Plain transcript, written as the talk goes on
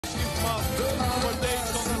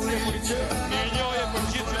Mirënjohje për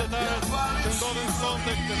gjithë qytetarët që ndodhen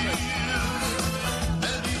sonte këtë fest.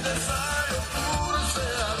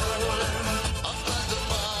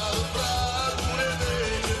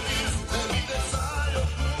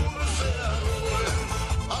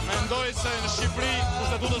 Mendoj se në Shqipëri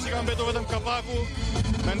Kushtetutës i ka mbetur vetëm kapaku.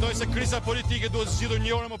 Mendoj se krisa politike duhet zgjidhur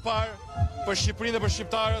një orë më parë për Shqipërinë dhe për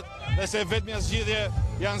shqiptarët, dhe se vetmja zgjedhje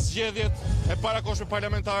janë zgjedhjet e parakohshme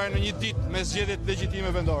parlamentare në një ditë me zgjedhjet legjitime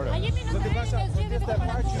vendore. Zoti Basha, protesta e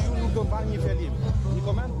parë që ju nuk do mbani një fjalim. Një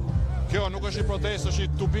koment? Kjo nuk është një protestë, është një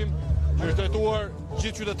tubim që është drejtuar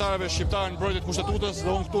gjithë qytetarëve shqiptarë në mbrojtje të Kushtetutës,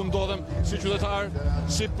 dhe unë këtu ndodhem si qytetar,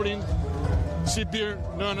 si prind, si birë,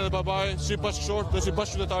 nënë dhe babaj, si bashkëshort dhe si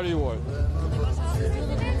bashkëqytetari juaj.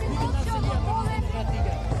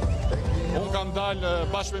 Unë kam dalë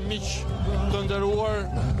bashkë me miq të nderuar,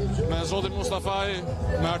 me zotin Mustafaj,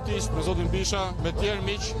 me artist, me zotin Basha, me tjerë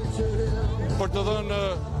miq, për të dhënë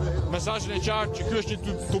mesazhin e qartë që ky është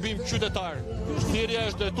një tubim qytetar. Thirrja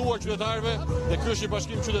është drejtuar qytetarëve dhe ky është një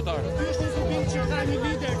bashkim qytetar. Ky është një tubim që ka një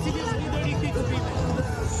lider, cili është lideri i këtij tubimi?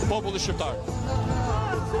 Populli shqiptar.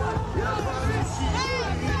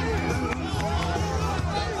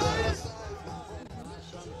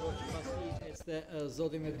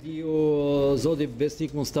 Zoti Mevdiu, zoti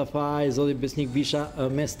Besnik Mustafaj, zoti Besnik Basha,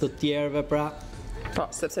 mes të tjerëve pra. Po,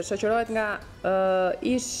 sepse shoqërohet nga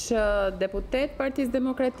ish deputet Partisë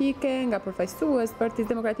Demokratike, nga përfaqësues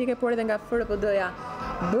Partisë Demokratike, por edhe nga FRPD-ja.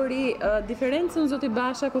 Bëri diferencën zoti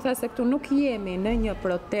Basha, ku tha se këtu nuk jemi në një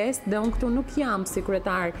protest, dhe unë këtu nuk jam si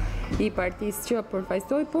kryetar i partisë që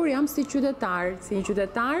përfaqësoj, por jam si qytetar, si një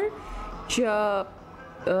qytetar që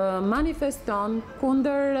manifeston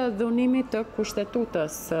kundër dhunimit të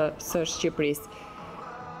Kushtetutës së Shqipërisë.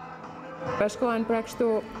 Bashkohen pra kështu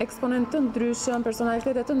eksponentë të ndryshëm,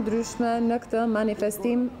 personalitetet të ndryshme në këtë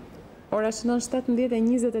manifestim. Ora shënon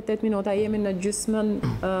 17:28 minuta, jemi në gjysmën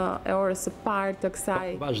e orës së parë të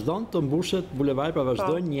kësaj. Vazhdon të mbushet bulevari, pra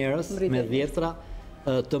vazhdojnë njerëz me dhjetra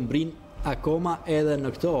të mbrin akoma edhe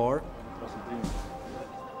në këtë orë.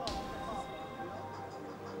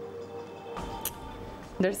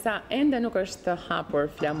 Ndërsa ende nuk është hapur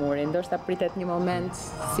flamuri, ndoshta pritet një moment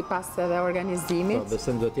sipas edhe organizimit. Po,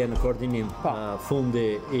 besoj do të jenë në koordinim fundi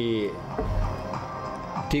i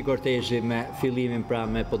këtij kortezhi me fillimin pra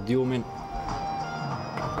me podiumin.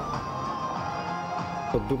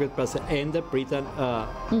 Po duket pra se ende priten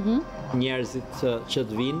njerëzit që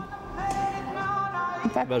të vinë.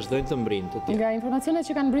 Vazhdojnë të mbrinë të tjerë. Nga informacionet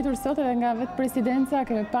që kanë mbritur sot edhe nga vetë presidenca,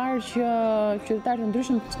 kemi parë që qytetarë të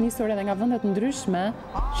ndryshëm të nisur edhe nga vendet ndryshme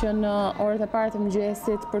që në orët e parë të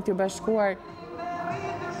mëngjesit për t'u bashkuar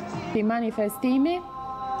pi manifestimi.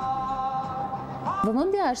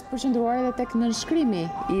 Vëmendja është përqendruar edhe tek nënshkrimi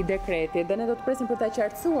i dekretit, dhe ne do të presim për ta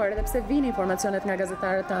qartësuar, edhe pse vini informacionet nga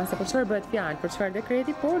gazetarët tanë se për çfarë bëhet fjalë, për çfarë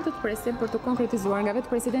dekreti, por do të presim për të konkretizuar nga vetë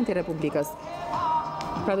presidenti i Republikës.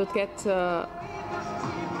 Pra do të ketë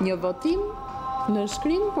një votim në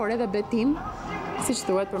shkrim, por edhe betim, siç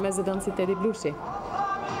thuhet përmes zëdhënësit Edi Blushi.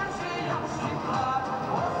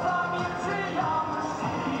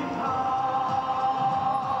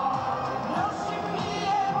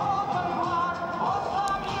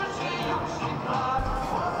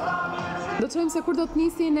 Do të shohim se kur do të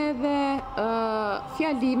nisin edhe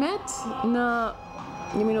fjalimet në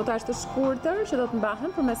një minutazh të shkurtër që do të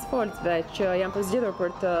mbahen përmes folësve që janë përzgjedhur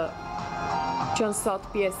për të qenë sot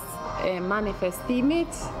pjesë e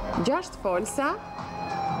manifestimit, 6 folësa,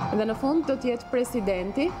 dhe në fund do të jetë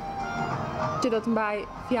presidenti që do të mbaj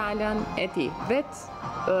fjalën e tij.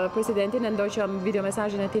 Vetë presidenti ne ndoqëm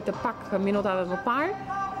videomesazhin e tij të pak minutave më parë,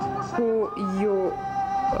 ku ju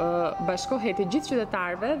bashkohet i gjithë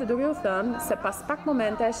qytetarëve dhe duke u thënë se pas pak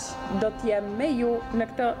momentesh do të jem me ju në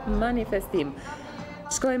këtë manifestim.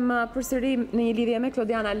 Shkojmë përsëri në një lidhje me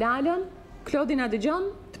Klodiana Lalën. Klodi na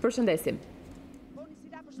dëgjon, të përshëndesim.